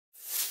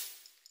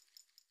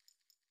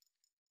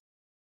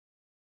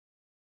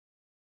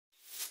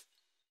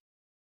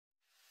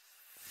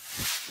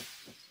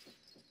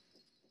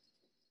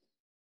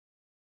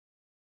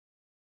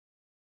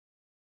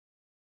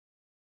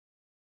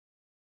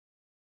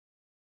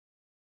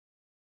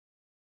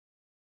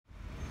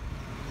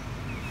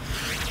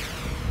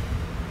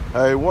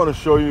I want to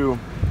show you,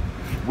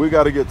 we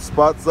got to get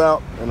spots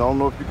out, and I don't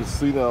know if you can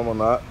see them or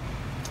not.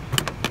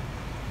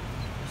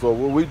 So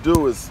what we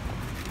do is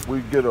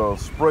we get a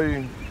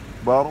spray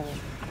bottle,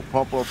 a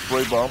pump up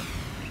spray bottle.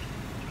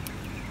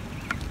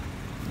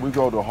 We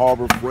go to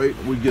Harbor Freight,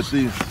 we get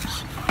these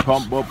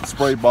pump up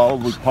spray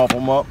bottles, we pump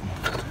them up,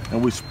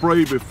 and we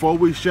spray before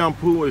we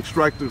shampoo,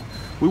 extract it.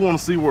 We want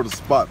to see where the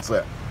spot's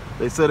at.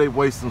 They say they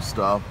waste some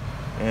stuff,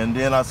 and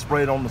then I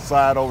sprayed on the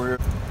side over here.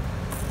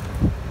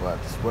 Right,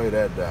 spray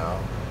that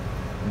down.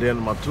 And then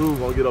my tool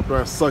gonna get up there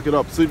and suck it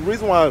up. See, the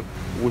reason why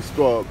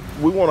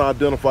we want to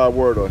identify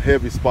where the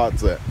heavy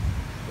spot's at,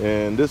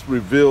 and this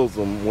reveals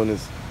them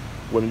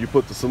when you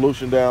put the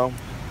solution down.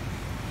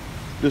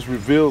 This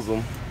reveals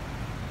them,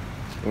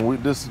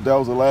 and that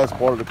was the last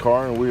part of the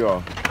car, and we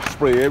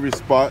spray every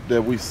spot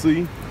that we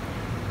see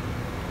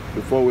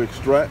before we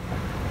extract,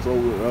 so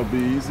it'll be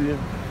easier.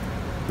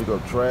 We go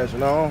trash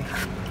and all.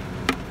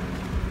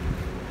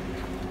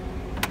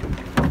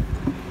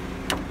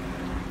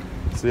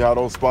 See how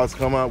those spots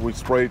come out? We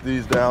sprayed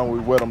these down, we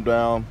wet them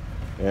down,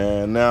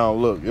 and now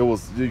look, you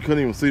couldn't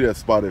even see that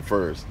spot at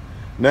first.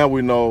 Now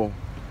we know,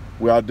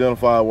 we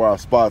identify where our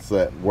spot's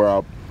at,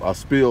 where our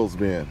spill's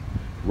been.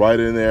 Right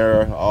in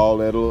there, all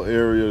that little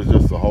area is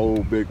just a whole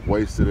big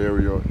wasted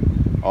area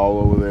all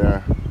over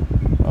there.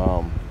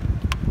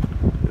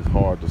 It's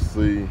hard to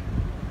see.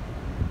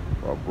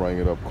 I'll bring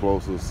it up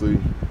closer, see,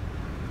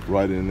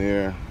 right in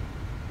there,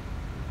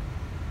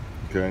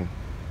 okay.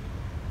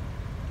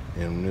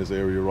 In this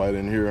area right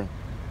in here,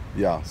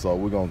 yeah, so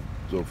we're going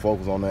to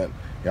focus on that.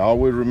 And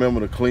always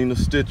remember to clean the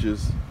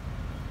stitches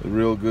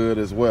real good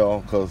as well,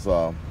 because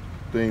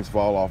things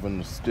fall off in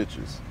the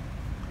stitches.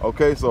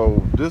 Okay,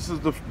 so this is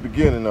the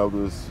beginning of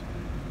this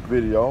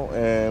video,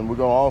 and we're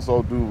going to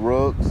also do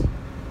rugs.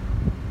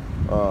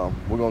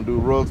 We're going to do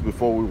rugs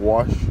before we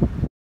wash.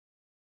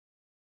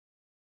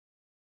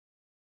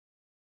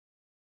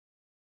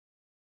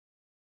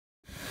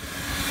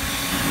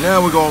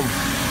 Now we're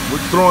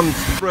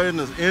spraying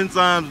the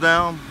enzymes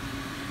down.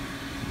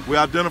 We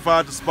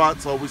identified the spot,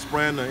 so we're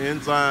spraying the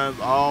enzymes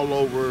all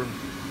over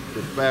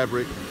the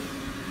fabric.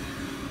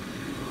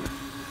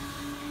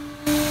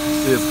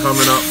 See it's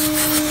coming up.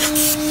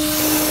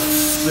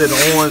 See the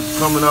orange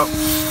coming up.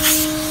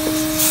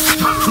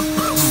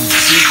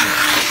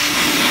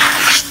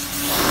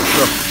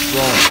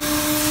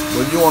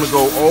 When you want to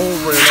go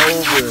over and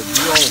over it,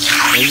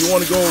 and you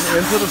want to go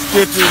into the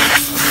stitches,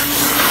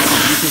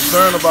 you're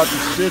concerned about the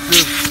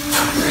stitches.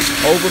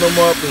 Open them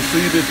up and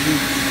see that you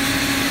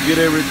get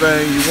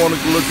everything. You want to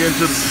look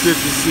into the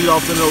stitches, see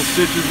off in those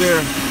stitches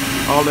there,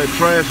 all that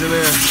trash in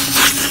there.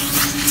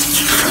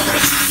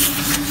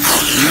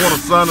 You want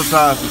to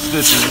sanitize the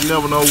stitches. You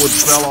never know what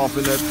fell off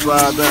in that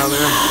side down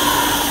there.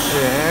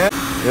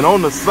 Yeah. And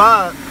on the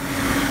side,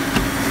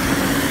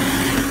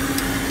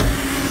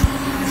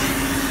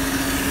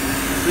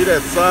 see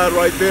that side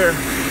right there?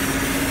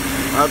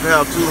 I have to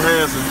have two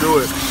hands to do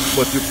it.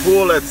 But you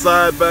pull that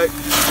side back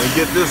and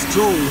get this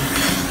tool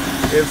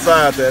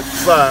inside that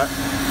side.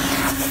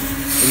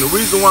 And the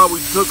reason why we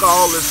took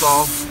all this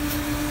off,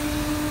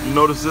 you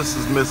notice this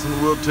is missing.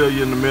 We'll tell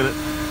you in a minute.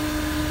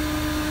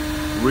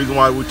 The reason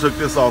why we took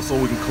this off, so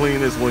we can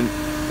clean this when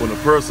a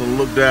person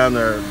look down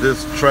there,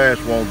 this trash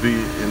won't be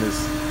in his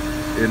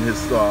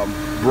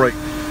brake.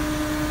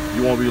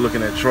 You won't be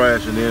looking at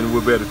trash, and then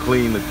we'll be able to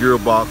clean the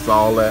gearbox,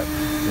 all that.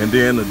 And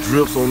then the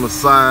drips on the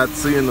side,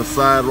 seeing the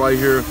side right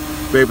here,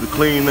 be able to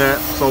clean that.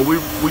 So we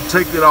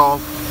take it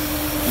off.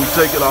 We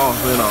take it off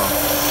and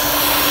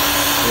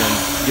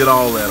get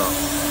all that off.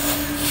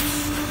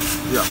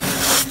 Yeah.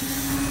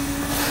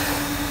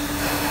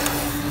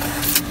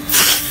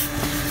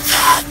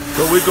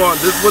 So we're going.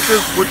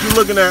 What you're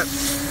looking at?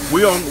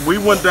 We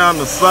went down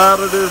the side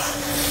of this,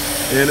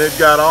 and it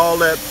got all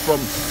that from.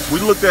 We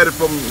looked at it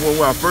from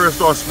when I first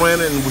started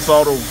spraying it, and we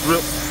saw those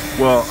drips.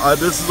 Well,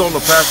 this is on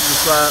the passenger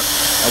side.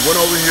 I went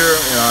over here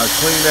and I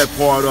cleaned that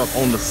part up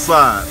on the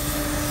side.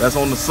 That's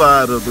on the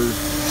side of the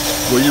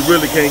where you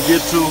really can't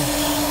get to,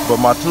 but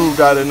my tool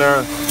got in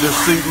there. This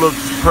seat looks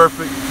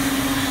perfect.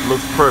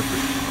 Looks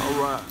perfect. All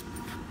right,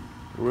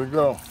 here we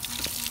go.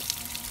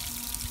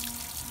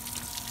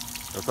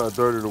 That's how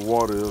dirty the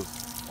water is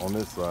on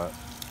this side.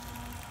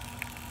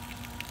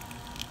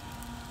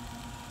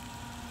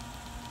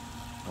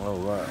 All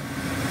right.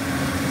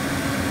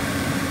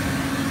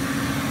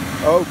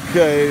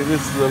 Okay,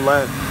 this is the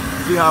last.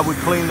 See how we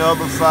clean the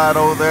other side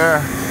over there?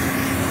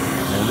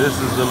 And this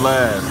is the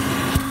last.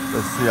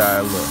 Let's see how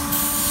it looks.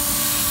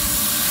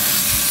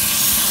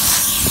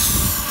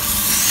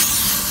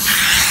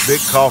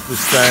 Big coffee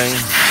stain.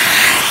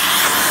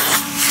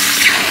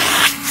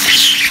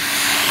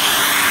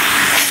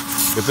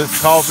 If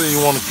it's coffee,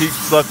 you want to keep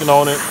sucking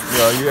on it.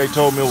 They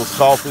told me it was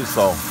coffee,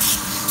 so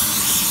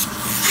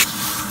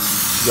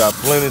you got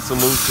plenty of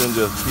solution.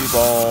 Just keep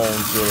on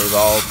till it's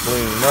all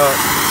cleaned up.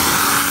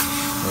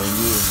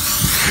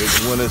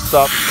 And when it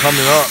stops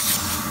coming up,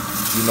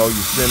 you know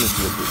you finished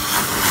with it.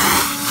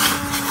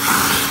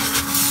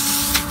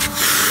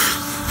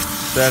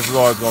 Chances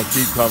are it's going to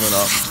keep coming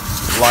up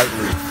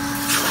lightly.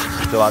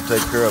 till I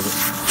take care of it.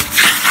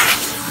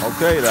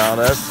 Okay, now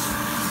that's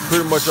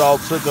pretty much all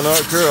taken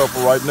care of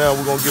for right now.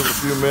 We're gonna give it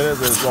a few minutes,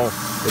 and it's gonna,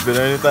 if it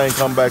anything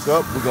come back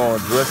up, we're gonna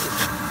address it.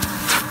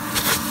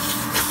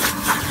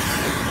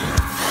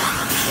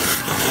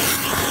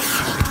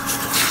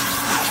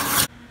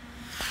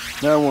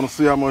 Now I want to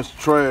see how much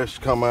trash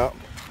come out.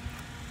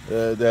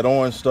 That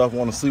orange stuff,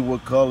 want to see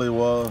what color it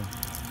was.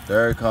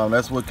 There it comes.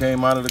 That's what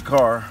came out of the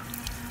car.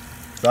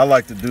 So I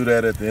like to do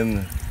that at the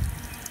end.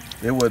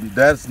 It wouldn't.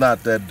 That's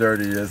not that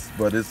dirty,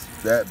 but it's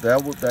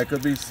that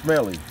could be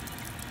smelly.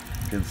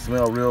 It can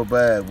smell real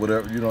bad.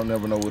 Whatever, you don't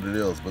never know what it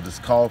is. But it's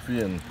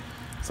coffee and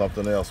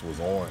something else was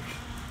orange.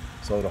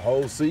 So the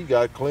whole seat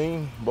got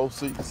clean. Both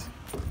seats,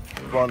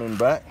 front and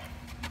back.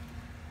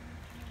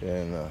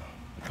 And the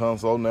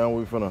console. Now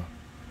we're gonna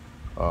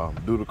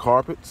do the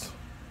carpets,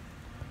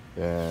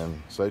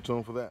 and stay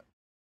tuned for that.